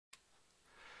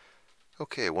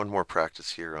Okay, one more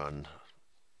practice here on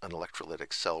an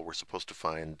electrolytic cell. We're supposed to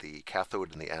find the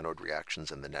cathode and the anode reactions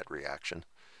and the net reaction.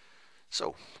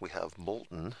 So we have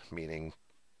molten, meaning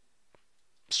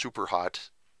super hot,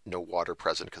 no water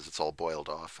present because it's all boiled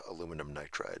off, aluminum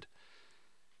nitride.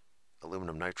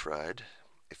 Aluminum nitride,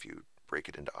 if you break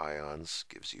it into ions,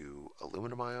 gives you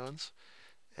aluminum ions,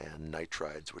 and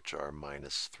nitrides, which are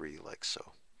 -3, like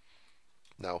so.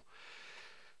 Now,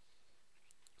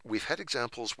 we've had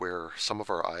examples where some of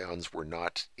our ions were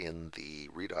not in the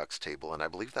redox table, and I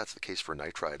believe that's the case for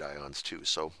nitride ions too.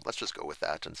 So let's just go with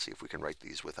that and see if we can write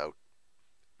these without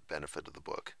benefit of the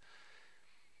book.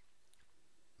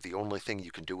 The only thing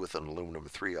you can do with an aluminum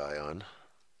 3 ion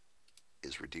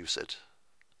is reduce it.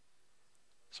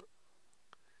 So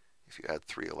if you add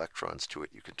 3 electrons to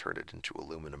it, you can turn it into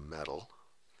aluminum metal.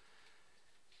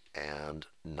 And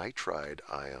nitride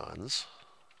ions,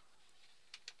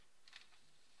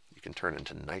 you can turn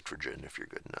into nitrogen if you're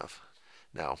good enough.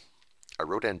 Now, I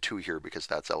wrote N2 here because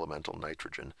that's elemental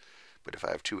nitrogen, but if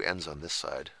I have 2 N's on this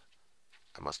side,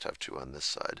 I must have 2 on this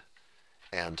side.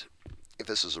 And if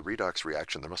this is a redox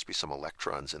reaction, there must be some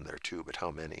electrons in there too, but how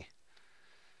many?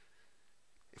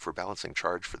 If we're balancing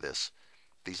charge for this,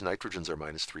 these nitrogens are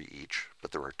 -3 each,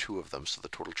 but there are 2 of them, so the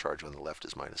total charge on the left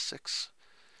is -6.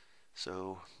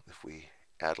 So if we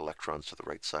add electrons to the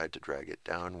right side to drag it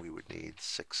down, we would need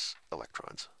 6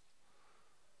 electrons.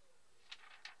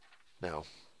 Now,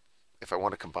 if I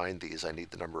want to combine these, I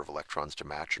need the number of electrons to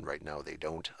match, and right now they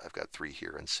don't. I've got 3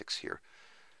 here and 6 here.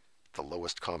 The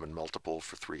lowest common multiple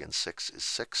for 3 and 6 is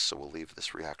 6, so we'll leave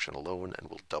this reaction alone and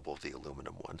we'll double the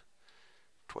aluminum one.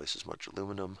 Twice as much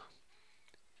aluminum,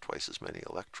 twice as many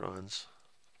electrons,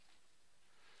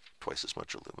 twice as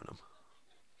much aluminum.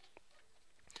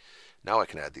 Now I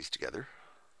can add these together,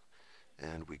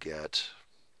 and we get,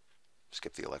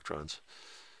 skip the electrons,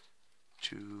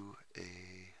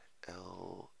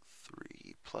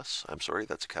 2Al3 plus, I'm sorry,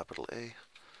 that's a capital A,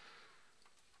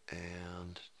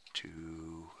 and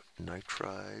 2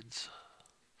 nitrides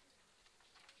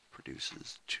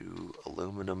produces 2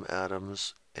 aluminum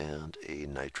atoms and a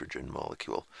nitrogen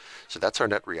molecule. So that's our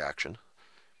net reaction.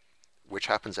 Which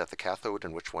happens at the cathode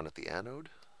and which one at the anode?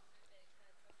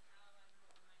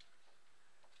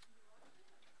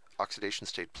 Oxidation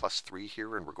state +3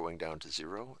 here, and we're going down to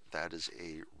 0. That is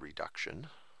a reduction.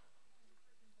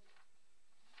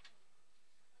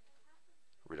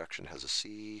 Reduction has a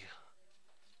C,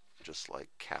 just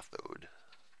like cathode.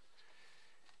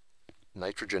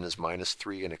 Nitrogen is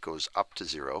 -3 and it goes up to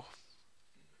 0.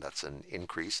 That's an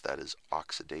increase, that is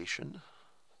oxidation.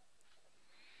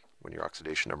 When your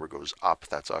oxidation number goes up,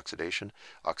 that's oxidation.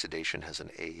 Oxidation has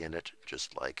an A in it,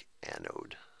 just like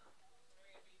anode.